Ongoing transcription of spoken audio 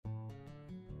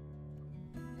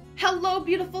Hello,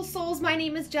 beautiful souls. My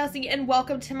name is Jessie, and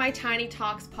welcome to my Tiny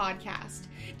Talks podcast,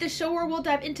 the show where we'll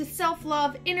dive into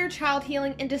self-love, inner child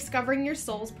healing, and discovering your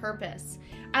soul's purpose.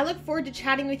 I look forward to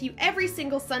chatting with you every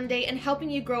single Sunday and helping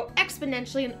you grow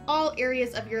exponentially in all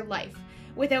areas of your life.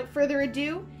 Without further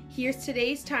ado, here's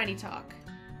today's Tiny Talk.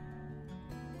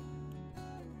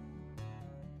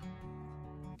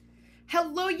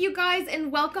 Hello, you guys,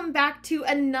 and welcome back to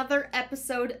another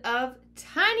episode of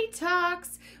Tiny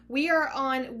Talks. We are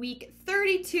on week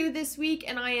 32 this week,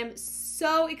 and I am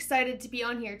so excited to be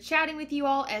on here chatting with you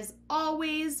all as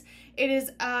always. It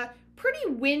is a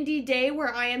pretty windy day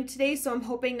where I am today, so I'm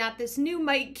hoping that this new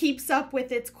mic keeps up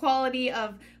with its quality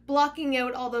of blocking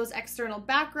out all those external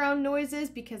background noises,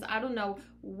 because I don't know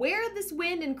where this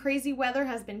wind and crazy weather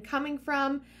has been coming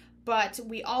from. But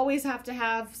we always have to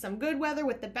have some good weather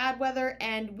with the bad weather,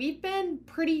 and we've been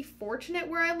pretty fortunate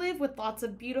where I live with lots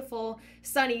of beautiful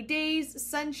sunny days,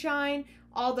 sunshine,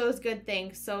 all those good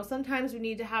things. So sometimes we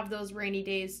need to have those rainy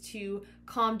days to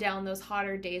calm down those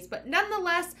hotter days. But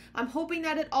nonetheless, I'm hoping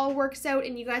that it all works out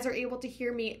and you guys are able to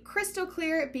hear me crystal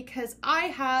clear, because I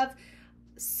have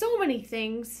so many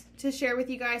things to share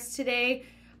with you guys today.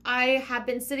 I have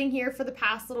been sitting here for the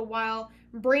past little while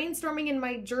brainstorming in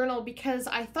my journal because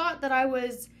I thought that I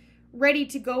was ready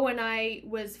to go and I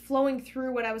was flowing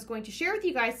through what I was going to share with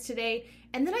you guys today,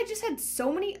 and then I just had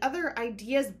so many other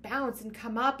ideas bounce and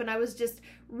come up, and I was just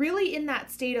really in that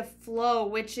state of flow,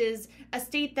 which is a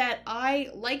state that I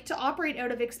like to operate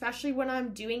out of, especially when I'm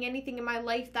doing anything in my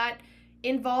life that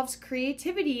involves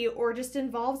creativity or just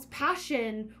involves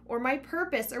passion or my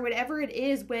purpose or whatever it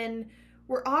is. When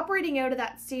we're operating out of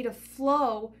that state of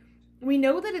flow, we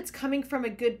know that it's coming from a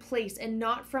good place and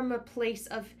not from a place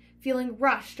of feeling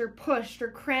rushed or pushed or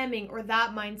cramming or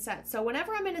that mindset. So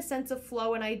whenever I'm in a sense of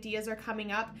flow and ideas are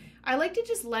coming up, I like to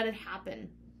just let it happen.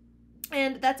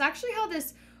 And that's actually how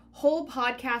this whole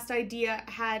podcast idea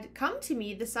had come to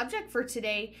me. The subject for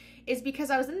today is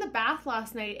because I was in the bath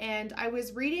last night and I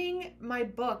was reading my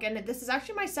book, and this is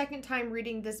actually my second time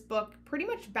reading this book pretty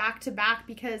much back to back,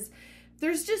 because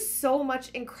there's just so much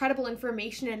incredible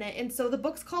information in it. And so the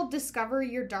book's called Discover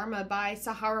Your Dharma by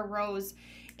Sahara Rose.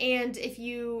 And if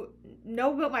you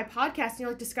know about my podcast, you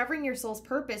know, like discovering your soul's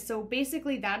purpose. So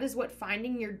basically that is what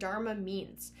finding your Dharma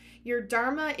means. Your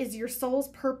Dharma is your soul's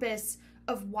purpose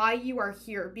of why you are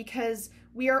here, because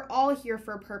we are all here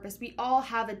for a purpose. We all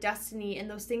have a destiny and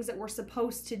those things that we're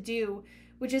supposed to do,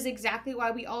 which is exactly why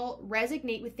we all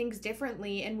resonate with things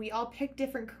differently, and we all pick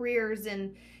different careers,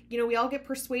 and you know, we all get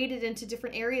persuaded into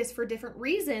different areas for different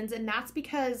reasons. And that's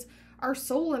because our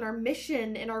soul and our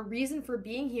mission and our reason for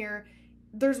being here,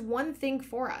 there's one thing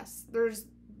for us.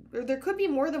 There could be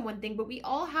more than one thing, but we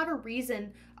all have a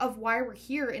reason of why we're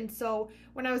here. And so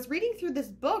when I was reading through this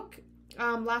book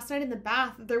last night in the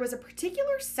bath, there was a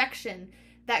particular section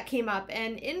that came up,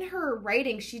 and in her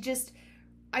writing,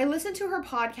 I listened to her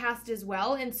podcast as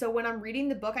well, and so when I'm reading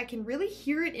the book, I can really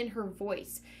hear it in her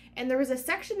voice. And there was a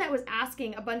section that was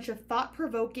asking a bunch of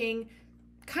thought-provoking,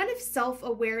 kind of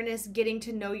self-awareness, getting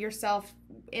to know yourself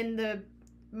in the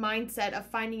mindset of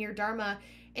finding your Dharma.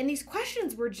 And these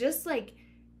questions were just like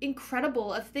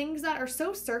incredible, of things that are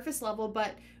so surface level,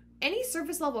 but any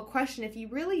surface level question, if you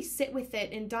really sit with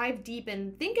it and dive deep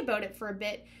and think about it for a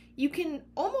bit, you can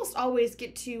almost always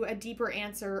get to a deeper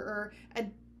answer or a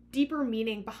deeper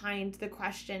meaning behind the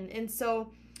question. And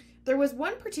so there was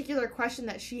one particular question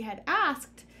that she had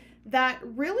asked that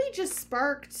really just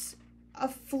sparked a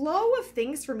flow of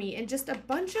things for me, and just a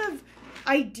bunch of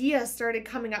ideas started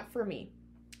coming up for me.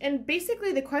 And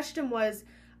basically the question was,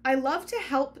 I love to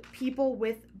help people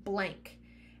with blank.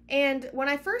 And when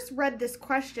I first read this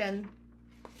question,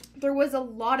 there was a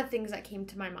lot of things that came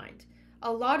to my mind.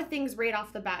 A lot of things right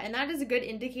off the bat. And that is a good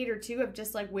indicator too of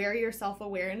just like where your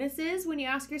self-awareness is when you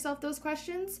ask yourself those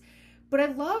questions. But I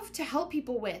love to help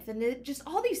people with, and it just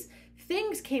all these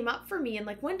things came up for me, and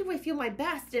like, when do I feel my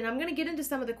best? And I'm going to get into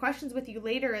some of the questions with you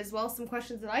later as well, some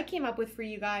questions that I came up with for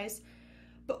you guys.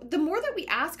 But the more that we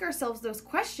ask ourselves those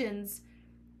questions,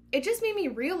 it just made me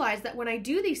realize that when I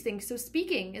do these things, so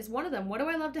speaking is one of them. What do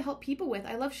I love to help people with?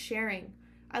 I love sharing.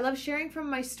 I love sharing from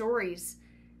my stories.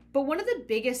 But one of the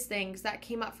biggest things that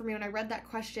came up for me when I read that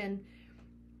question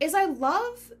is I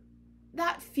love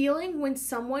that feeling when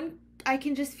I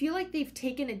can just feel like they've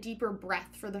taken a deeper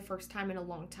breath for the first time in a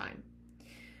long time.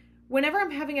 Whenever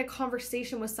I'm having a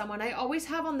conversation with someone, I always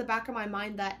have on the back of my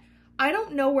mind that I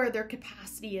don't know where their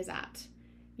capacity is at.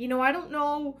 You know, I don't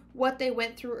know what they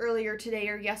went through earlier today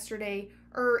or yesterday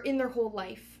or in their whole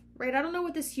life, right? I don't know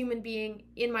what this human being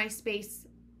in my space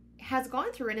has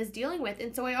gone through and is dealing with.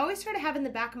 And so I always try to have in the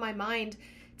back of my mind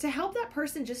to help that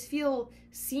person just feel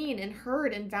seen and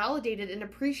heard and validated and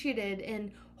appreciated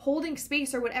and holding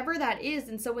space or whatever that is.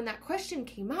 And so when that question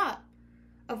came up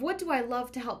of what do I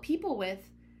love to help people with,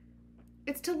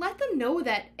 it's to let them know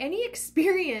that any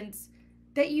experience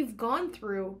that you've gone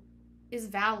through is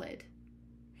valid.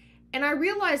 And I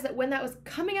realized that when that was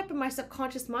coming up in my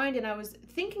subconscious mind and I was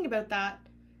thinking about that,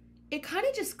 it kind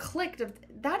of just clicked of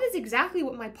that is exactly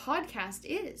what my podcast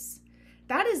is.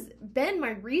 That has been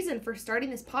my reason for starting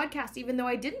this podcast, even though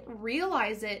I didn't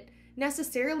realize it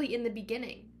necessarily in the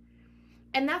beginning.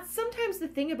 And that's sometimes the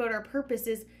thing about our purpose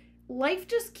is life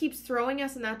just keeps throwing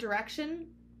us in that direction,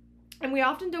 and we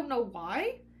often don't know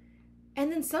why. And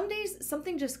then some days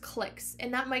something just clicks,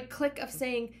 and that might click of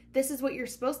saying, this is what you're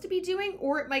supposed to be doing,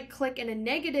 or it might click in a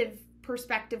negative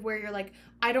perspective where you're like,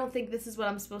 I don't think this is what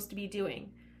I'm supposed to be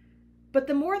doing. But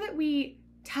the more that we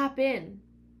tap in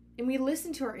and we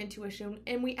listen to our intuition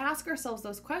and we ask ourselves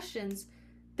those questions,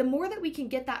 the more that we can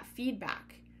get that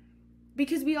feedback.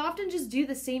 Because we often just do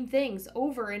the same things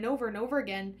over and over and over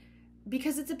again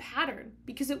because it's a pattern,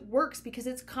 because it works, because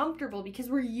it's comfortable, because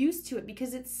we're used to it,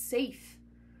 because it's safe,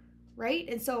 right?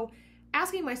 And so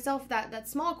asking myself that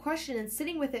small question and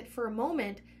sitting with it for a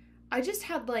moment, I just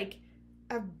had like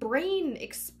a brain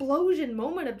explosion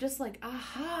moment of just like,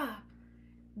 aha,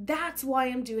 that's why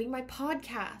I'm doing my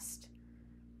podcast.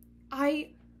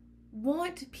 I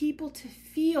want people to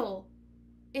feel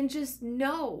and just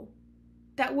know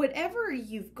that whatever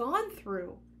you've gone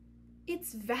through,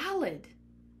 it's valid.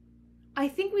 I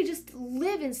think we just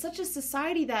live in such a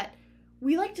society that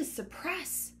we like to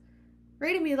suppress,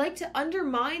 right? And we like to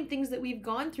undermine things that we've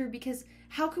gone through because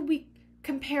how could we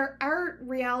compare our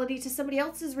reality to somebody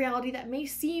else's reality that may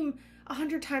seem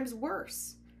 100 times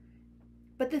worse?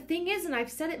 But the thing is, and I've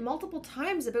said it multiple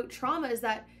times about trauma, is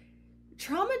that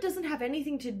trauma doesn't have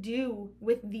anything to do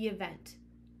with the event.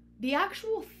 The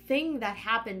actual thing that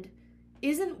happened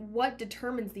isn't what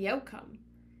determines the outcome.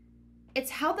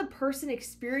 It's how the person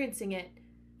experiencing it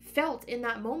felt in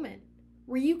that moment.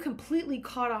 Were you completely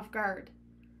caught off guard?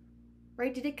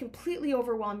 Right? Did it completely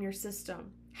overwhelm your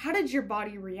system? How did your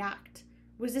body react?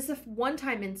 Was this a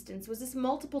one-time instance? Was this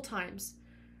multiple times?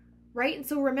 Right? And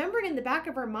so remembering in the back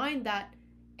of our mind that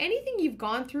anything you've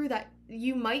gone through that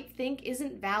you might think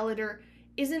isn't valid or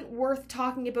isn't worth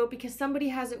talking about because somebody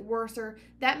has it worse, or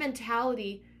that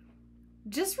mentality,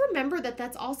 just remember that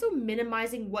that's also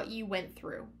minimizing what you went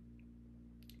through.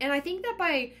 And I think that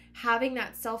by having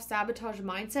that self-sabotage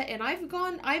mindset, and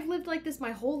I've lived like this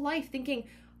my whole life thinking,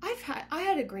 I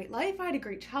had a great life, I had a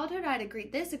great childhood, I had a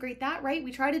great this, a great that, right?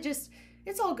 We try to just,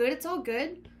 it's all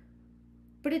good.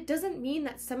 But it doesn't mean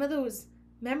that some of those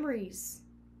memories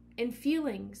and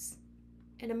feelings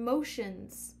and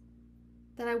emotions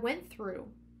that I went through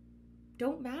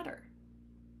don't matter.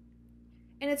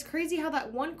 And it's crazy how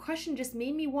that one question just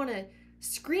made me want to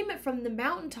scream it from the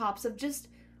mountaintops of just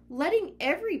letting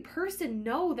every person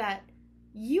know that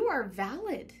you are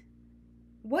valid.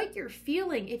 What you're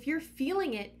feeling, if you're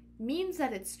feeling it, means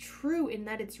that it's true and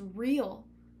that it's real.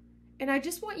 And I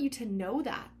just want you to know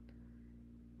that.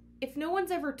 If no one's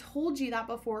ever told you that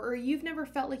before, or you've never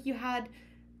felt like you had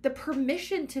the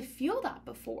permission to feel that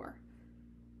before,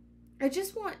 I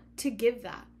just want to give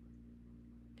that.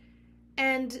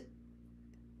 And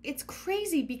it's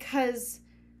crazy because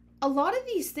a lot of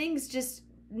these things just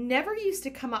never used to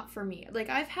come up for me. Like,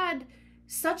 I've had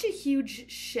such a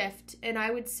huge shift, and I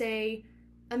would say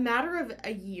a matter of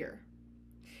a year.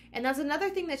 And that's another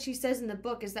thing that she says in the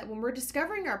book, is that when we're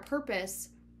discovering our purpose,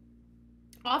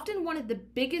 often one of the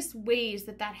biggest ways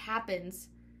that happens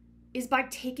is by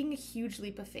taking a huge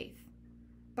leap of faith,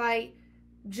 by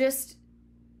just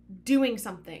doing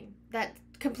something that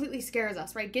completely scares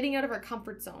us, right? Getting out of our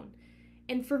comfort zone.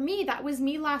 And for me, that was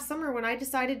me last summer when I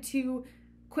decided to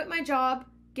quit my job,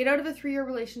 get out of a 3-year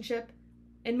relationship,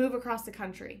 and move across the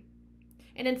country.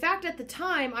 And in fact, at the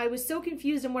time, I was so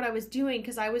confused in what I was doing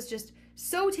because I was just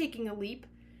so taking a leap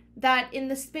that in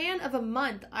the span of a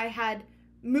month, I had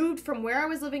moved from where I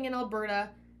was living in Alberta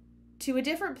to a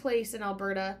different place in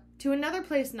Alberta, to another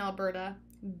place in Alberta,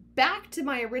 back to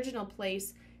my original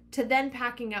place, to then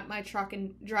packing up my truck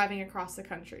and driving across the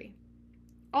country.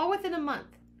 All within a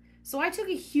month. So I took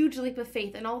a huge leap of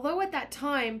faith. And although at that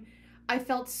time, I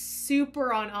felt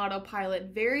super on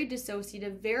autopilot, very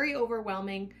dissociative, very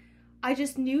overwhelming, I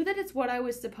just knew that it's what I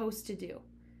was supposed to do.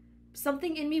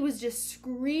 Something in me was just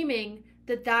screaming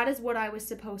that that is what I was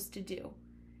supposed to do.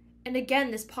 And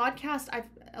again, this podcast,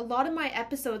 a lot of my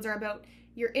episodes are about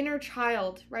your inner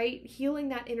child, right? Healing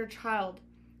that inner child.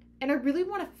 And I really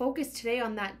want to focus today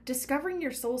on that, discovering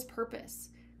your soul's purpose,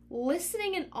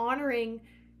 listening and honoring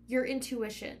your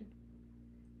intuition.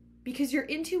 because your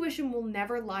intuition will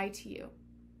never lie to you.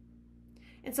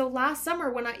 And so last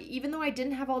summer, even though I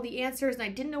didn't have all the answers and I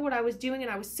didn't know what I was doing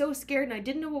and I was so scared and I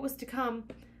didn't know what was to come,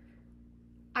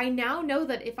 I now know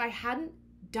that if I hadn't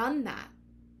done that,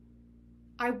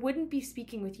 I wouldn't be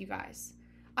speaking with you guys.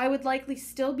 I would likely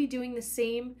still be doing the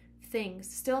same things,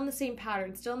 still in the same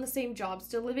pattern, still in the same job,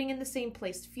 still living in the same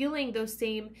place, feeling those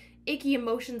same icky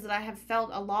emotions that I have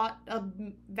felt a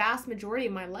vast majority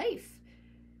of my life.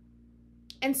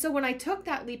 And so when I took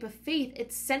that leap of faith,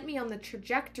 it sent me on the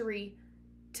trajectory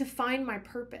to find my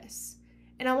purpose.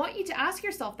 And I want you to ask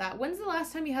yourself that. When's the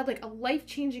last time you had like a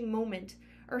life-changing moment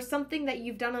or something that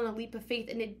you've done on a leap of faith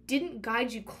and it didn't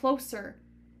guide you closer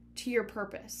to your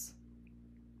purpose?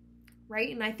 Right?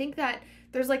 And I think that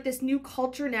there's like this new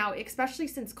culture now, especially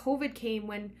since COVID came,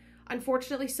 when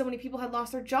unfortunately so many people had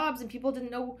lost their jobs and people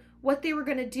didn't know what they were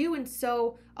going to do. And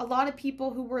so a lot of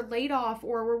people who were laid off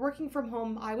or were working from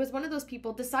home, I was one of those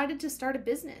people, decided to start a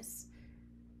business.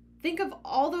 Think of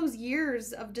all those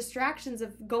years of distractions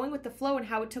of going with the flow and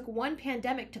how it took one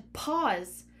pandemic to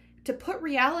pause, to put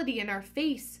reality in our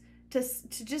face, to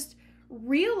just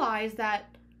realize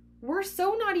that we're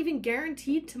so not even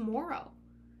guaranteed tomorrow.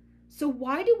 So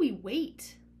why do we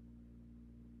wait?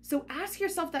 So ask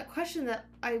yourself that question that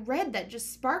I read that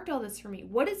just sparked all this for me.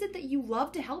 What is it that you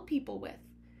love to help people with?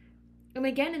 And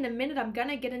again, in a minute, I'm going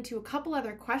to get into a couple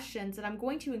other questions that I'm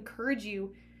going to encourage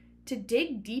you to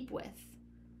dig deep with.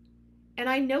 And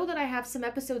I know that I have some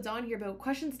episodes on here about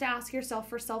questions to ask yourself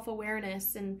for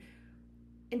self-awareness and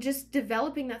just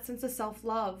developing that sense of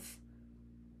self-love.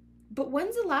 But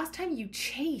when's the last time you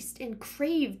chased and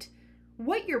craved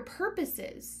what your purpose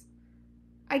is?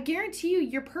 I guarantee you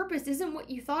your purpose isn't what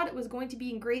you thought it was going to be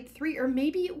in grade 3, or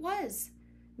maybe it was.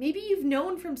 Maybe you've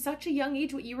known from such a young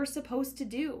age what you were supposed to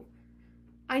do.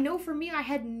 I know for me, I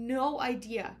had no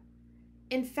idea.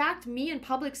 In fact, me and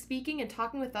public speaking and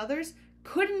talking with others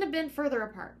couldn't have been further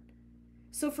apart.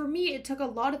 So for me, it took a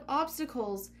lot of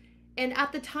obstacles and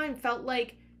at the time felt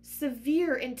like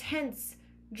severe, intense,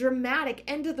 dramatic,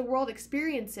 end-of-the-world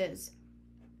experiences.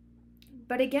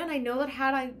 But again, I know that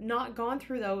had I not gone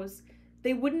through those,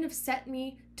 they wouldn't have set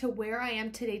me to where I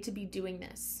am today to be doing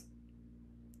this.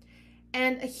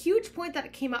 And a huge point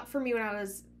that came up for me when I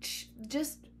was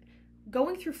just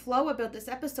going through flow about this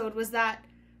episode was that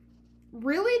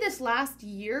really this last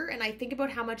year, and I think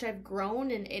about how much I've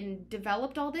grown and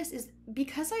developed all this, is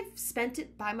because I've spent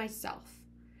it by myself.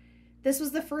 This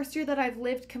was the first year that I've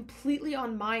lived completely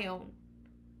on my own.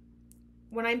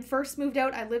 When I first moved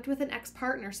out, I lived with an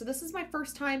ex-partner. So this is my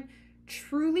first time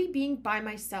truly being by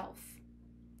myself.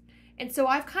 And so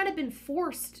I've kind of been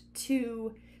forced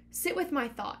to sit with my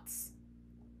thoughts,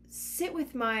 sit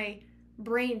with my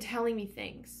brain telling me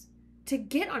things, to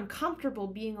get uncomfortable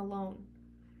being alone.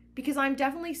 Because I'm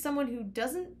definitely someone who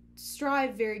doesn't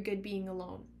strive very good being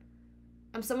alone.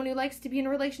 I'm someone who likes to be in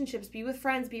relationships, be with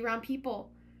friends, be around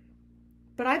people.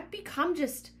 But I've become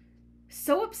just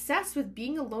so obsessed with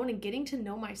being alone and getting to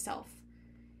know myself.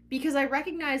 Because I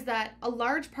recognize that a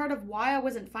large part of why I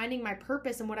wasn't finding my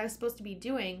purpose and what I was supposed to be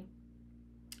doing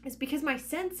is because my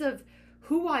sense of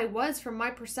who I was from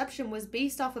my perception was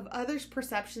based off of others'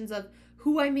 perceptions of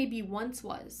who I maybe once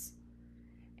was.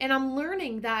 And I'm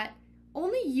learning that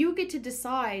only you get to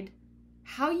decide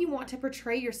how you want to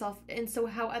portray yourself, and so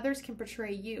how others can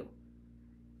portray you.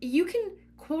 You can,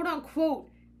 quote unquote,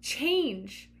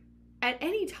 change at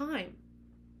any time.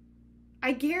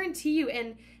 I guarantee you,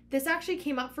 and this actually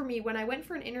came up for me when I went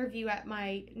for an interview at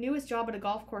my newest job at a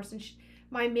golf course, and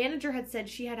my manager had said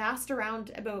she had asked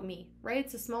around about me, right?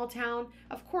 It's a small town.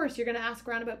 Of course, you're going to ask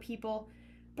around about people.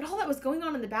 But all that was going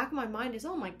on in the back of my mind is,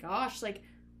 oh my gosh, like,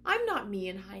 I'm not me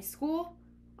in high school.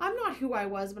 I'm not who I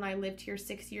was when I lived here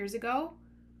 6 years ago,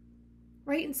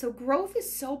 right? And so growth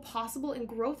is so possible and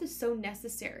growth is so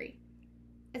necessary.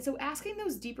 And so asking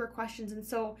those deeper questions, and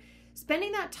so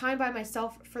spending that time by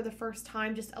myself for the first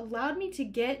time just allowed me to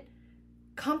get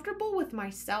comfortable with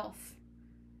myself,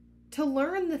 to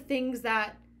learn the things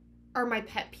that are my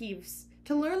pet peeves,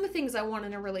 to learn the things I want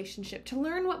in a relationship, to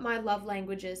learn what my love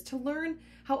language is, to learn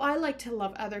how I like to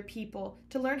love other people,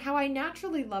 to learn how I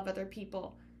naturally love other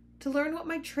people, to learn what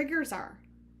my triggers are,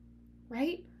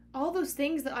 right? All those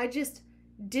things that I just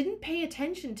didn't pay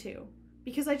attention to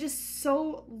because I just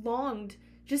so longed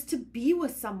just to be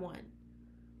with someone.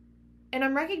 And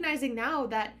I'm recognizing now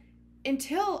that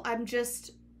until I'm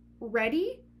just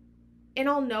ready, and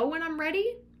I'll know when I'm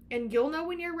ready, and you'll know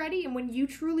when you're ready, and when you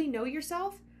truly know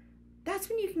yourself, that's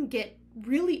when you can get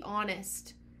really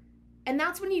honest. And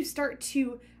that's when you start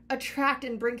to attract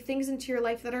and bring things into your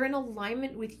life that are in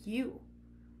alignment with you,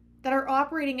 that are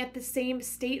operating at the same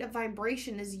state of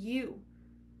vibration as you.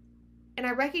 And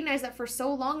I recognized that for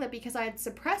so long that because I had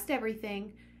suppressed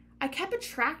everything, I kept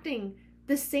attracting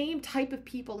the same type of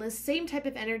people and the same type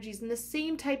of energies and the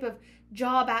same type of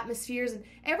job atmospheres, and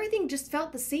everything just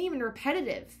felt the same and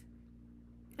repetitive.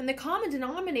 And the common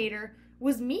denominator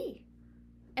was me,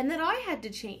 and that I had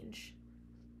to change.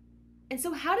 And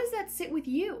so how does that sit with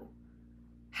you?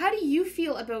 How do you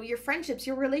feel about your friendships,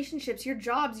 your relationships, your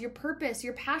jobs, your purpose,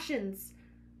 your passions?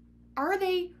 Are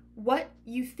they what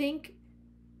you think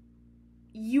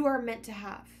you are meant to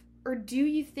have? Or do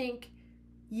you think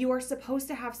you are supposed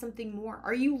to have something more?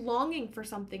 Are you longing for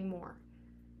something more?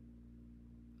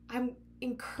 I'm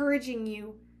encouraging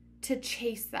you to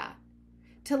chase that,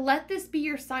 to let this be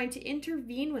your sign to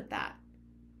intervene with that.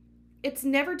 It's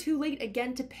never too late,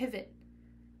 again, to pivot.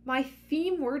 My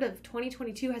theme word of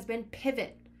 2022 has been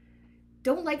pivot.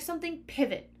 Don't like something?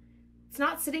 Pivot. It's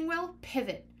not sitting well?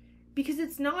 Pivot. Because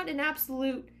it's not an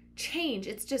absolute change.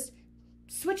 It's just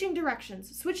switching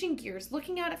directions, switching gears,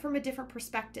 looking at it from a different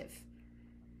perspective.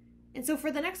 And so for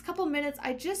the next couple minutes,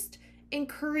 I just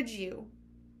encourage you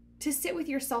to sit with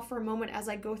yourself for a moment as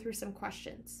I go through some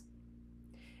questions.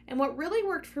 And what really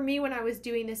worked for me when I was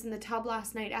doing this in the tub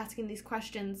last night, asking these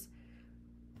questions,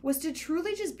 was to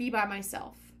truly just be by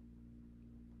myself.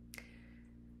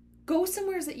 Go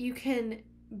somewhere that you can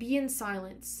be in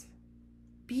silence.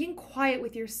 Be in quiet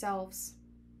with yourselves.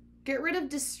 Get rid of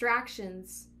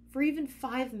distractions for even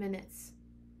 5 minutes.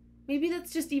 Maybe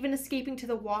that's just even escaping to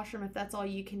the washroom if that's all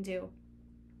you can do.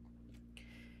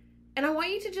 And I want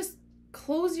you to just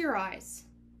close your eyes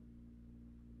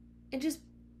and just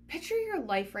picture your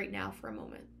life right now for a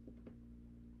moment.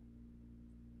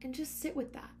 And just sit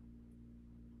with that.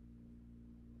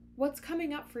 What's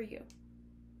coming up for you?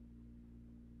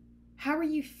 How are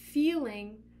you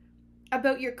feeling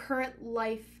about your current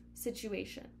life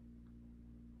situation?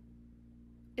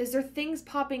 Is there things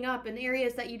popping up in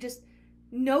areas that you just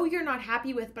know you're not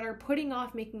happy with but are putting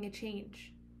off making a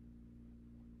change?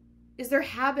 Is there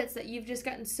habits that you've just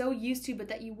gotten so used to but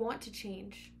that you want to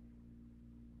change?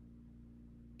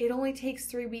 It only takes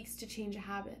 3 weeks to change a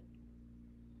habit.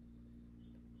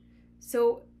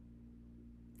 So,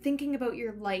 thinking about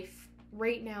your life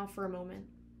right now for a moment,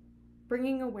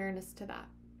 bringing awareness to that.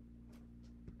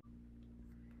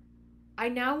 I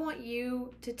now want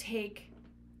you to take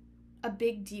a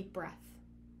big deep breath.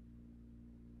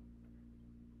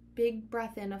 Big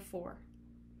breath in of 4.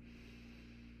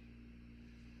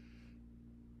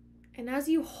 And as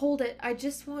you hold it, I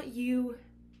just want you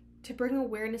to bring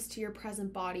awareness to your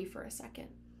present body for a second.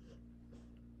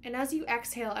 And as you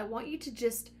exhale, I want you to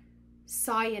just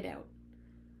sigh it out.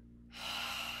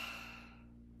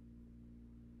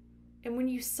 And when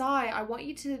you sigh, I want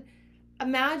you to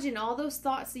imagine all those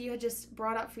thoughts that you had just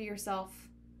brought up for yourself.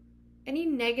 Any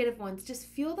negative ones, just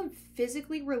feel them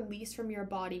physically release from your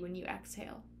body when you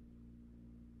exhale.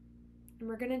 And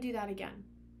we're going to do that again.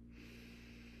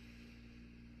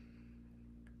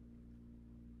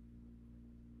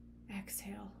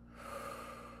 Exhale.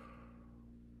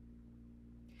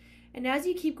 And as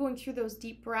you keep going through those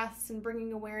deep breaths and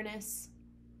bringing awareness,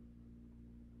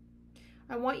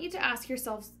 I want you to ask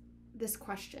yourself this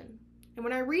question. And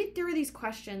when I read through these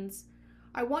questions,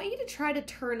 I want you to try to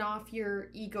turn off your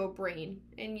ego brain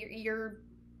and your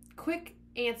quick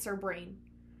answer brain.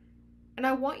 And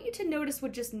I want you to notice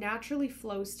what just naturally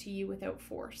flows to you without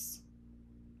force.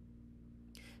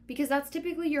 Because that's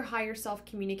typically your higher self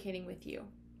communicating with you.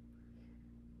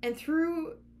 And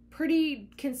through pretty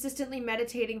consistently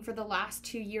meditating for the last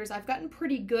 2 years, I've gotten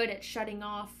pretty good at shutting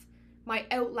off my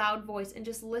out loud voice and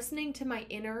just listening to my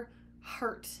inner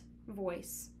heart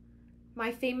voice.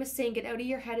 My famous saying, get out of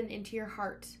your head and into your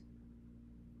heart.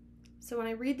 So when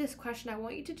I read this question, I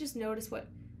want you to just notice what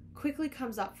quickly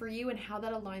comes up for you and how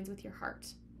that aligns with your heart.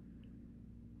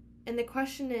 And the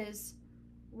question is,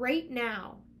 right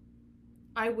now,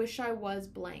 I wish I was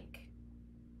blank.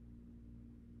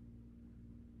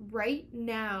 Right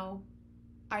now,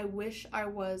 I wish I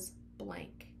was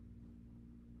blank.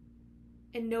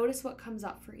 And notice what comes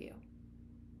up for you.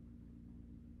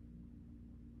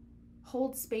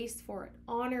 Hold space for it.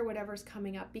 Honor whatever's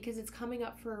coming up because it's coming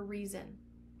up for a reason.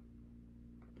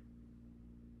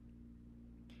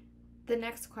 The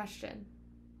next question.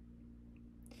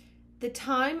 The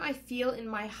time I feel in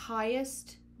my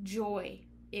highest joy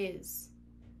is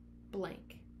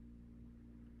blank.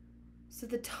 So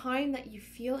the time that you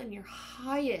feel in your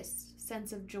highest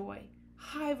sense of joy,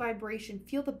 high vibration,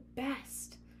 feel the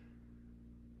best.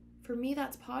 For me,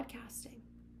 that's podcasting.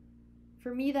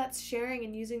 For me, that's sharing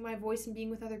and using my voice and being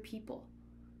with other people.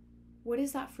 What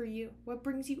is that for you? What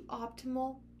brings you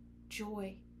optimal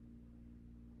joy?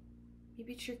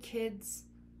 Maybe it's your kids.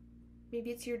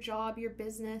 Maybe it's your job, your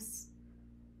business.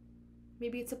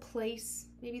 Maybe it's a place.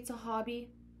 Maybe it's a hobby.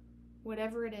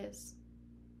 Whatever it is.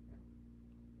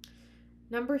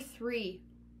 Number 3,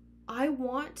 I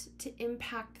want to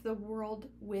impact the world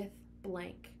with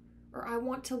blank. Or I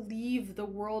want to leave the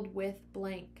world with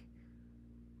blank.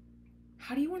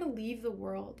 How do you want to leave the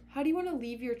world? How do you want to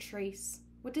leave your trace?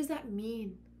 What does that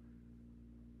mean?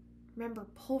 Remember,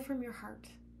 pull from your heart.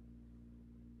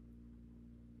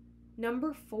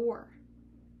 Number 4,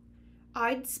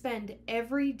 I'd spend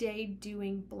every day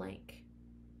doing blank.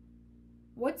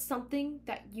 What's something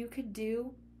that you could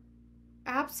do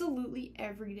absolutely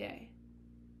every day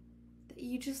that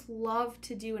you just love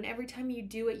to do, and every time you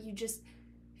do it, you just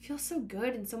feel so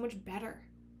good and so much better?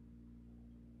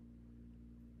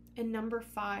 And number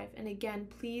 5, and again,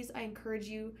 please, I encourage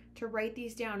you to write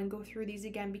these down and go through these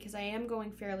again because I am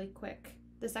going fairly quick.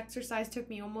 This exercise took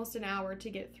me almost an hour to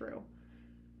get through.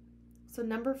 So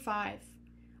number 5,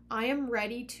 I am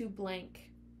ready to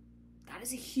blank. That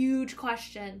is a huge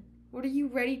question. What are you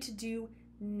ready to do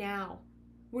now?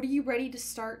 What are you ready to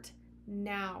start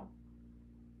now?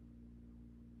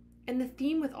 And the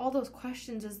theme with all those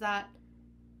questions is that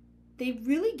they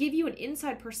really give you an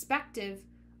inside perspective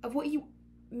of what you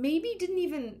maybe didn't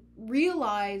even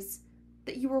realize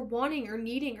that you were wanting or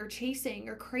needing or chasing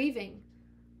or craving.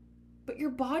 But your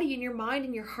body and your mind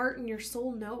and your heart and your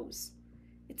soul knows.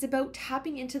 It's about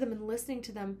tapping into them and listening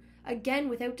to them, again,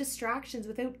 without distractions,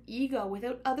 without ego,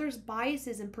 without others'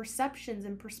 biases and perceptions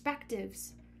and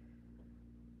perspectives.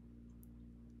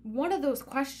 One of those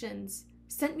questions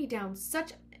sent me down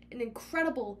such an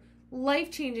incredible,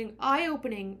 life-changing,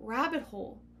 eye-opening rabbit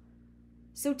hole.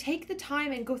 So take the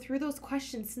time and go through those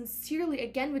questions sincerely,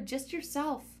 again, with just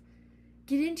yourself.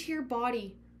 Get into your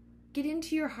body, get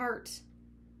into your heart,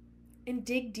 and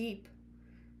dig deep.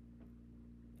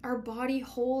 Our body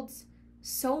holds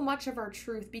so much of our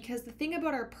truth because the thing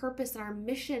about our purpose and our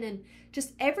mission and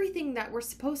just everything that we're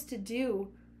supposed to do,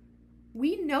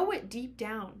 we know it deep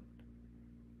down.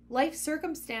 Life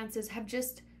circumstances have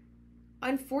just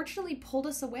unfortunately pulled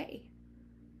us away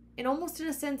and almost in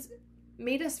a sense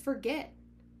made us forget.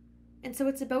 And so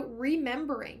it's about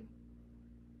remembering.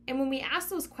 And when we ask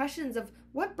those questions of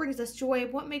what brings us joy,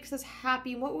 what makes us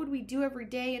happy, what would we do every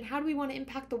day, and how do we want to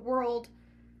impact the world,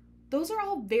 those are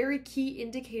all very key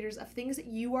indicators of things that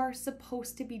you are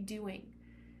supposed to be doing.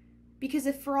 Because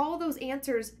if for all those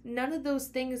answers, none of those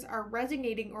things are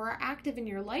resonating or are active in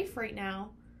your life right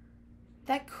now,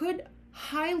 that could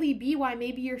highly be why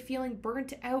maybe you're feeling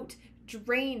burnt out,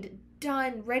 drained,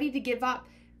 done, ready to give up,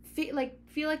 feel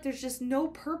like there's just no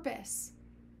purpose.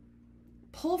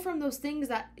 Pull from those things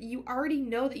that you already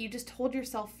know that you just told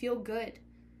yourself feel good.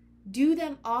 Do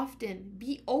them often.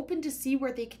 Be open to see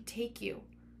where they can take you.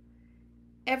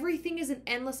 Everything is an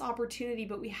endless opportunity,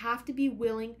 but we have to be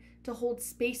willing to hold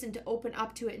space and to open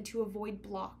up to it and to avoid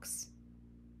blocks.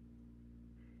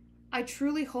 I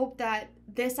truly hope that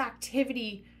this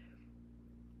activity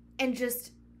and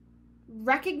just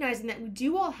recognizing that we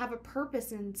do all have a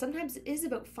purpose and sometimes it is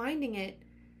about finding it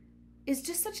is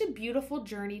just such a beautiful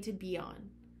journey to be on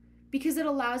because it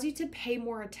allows you to pay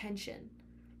more attention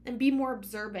and be more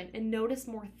observant and notice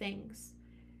more things.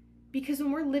 Because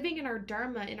when we're living in our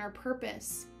dharma, in our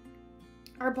purpose,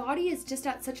 our body is just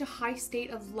at such a high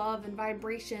state of love and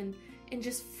vibration and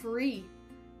just free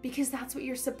because that's what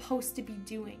you're supposed to be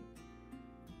doing.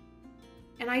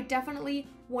 And I definitely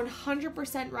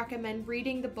 100% recommend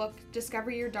reading the book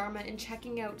Discover Your Dharma and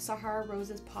checking out Sahara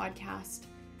Rose's podcast.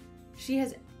 She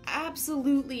has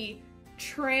absolutely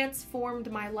transformed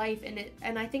my life,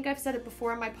 and I think I've said it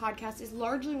before on my podcast, is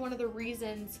largely one of the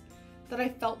reasons that I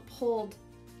felt pulled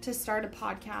to start a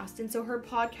podcast. And so her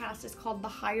podcast is called the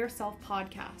Higher Self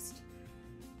Podcast.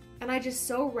 And I just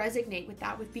so resonate with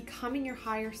that, with becoming your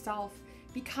higher self,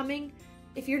 becoming,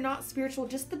 if you're not spiritual,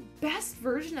 just the best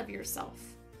version of yourself,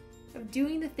 of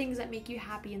doing the things that make you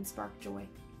happy and spark joy.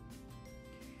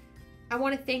 I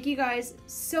want to thank you guys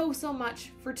so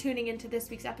much for tuning into this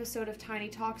week's episode of Tiny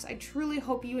Talks. I truly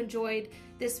hope you enjoyed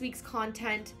this week's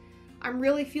content. I'm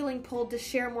really feeling pulled to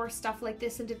share more stuff like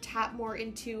this and to tap more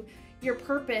into your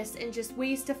purpose and just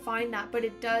ways to find that. But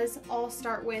it does all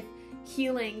start with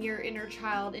healing your inner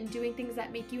child and doing things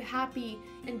that make you happy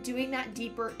and doing that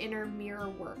deeper inner mirror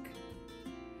work.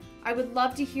 I would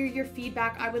love to hear your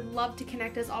feedback. I would love to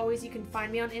connect. As always, you can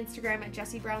find me on Instagram at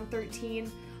JessieBrown13.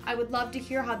 I would love to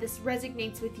hear how this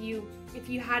resonates with you. If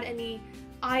you had any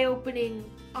eye-opening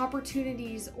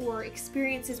opportunities or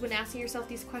experiences when asking yourself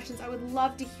these questions, I would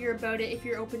love to hear about it if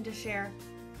you're open to share.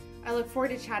 I look forward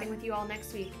to chatting with you all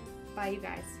next week. Bye, you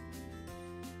guys.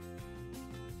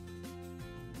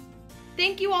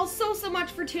 Thank you all so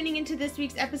much for tuning into this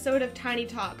week's episode of Tiny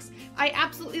Talks. I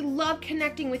absolutely love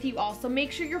connecting with you all, so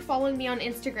make sure you're following me on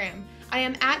Instagram. I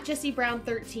am at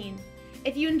JessieBrown13.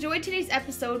 If you enjoyed today's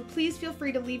episode, please feel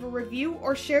free to leave a review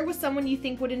or share with someone you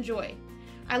think would enjoy.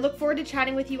 I look forward to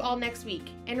chatting with you all next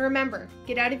week. And remember,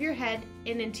 get out of your head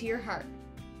and into your heart.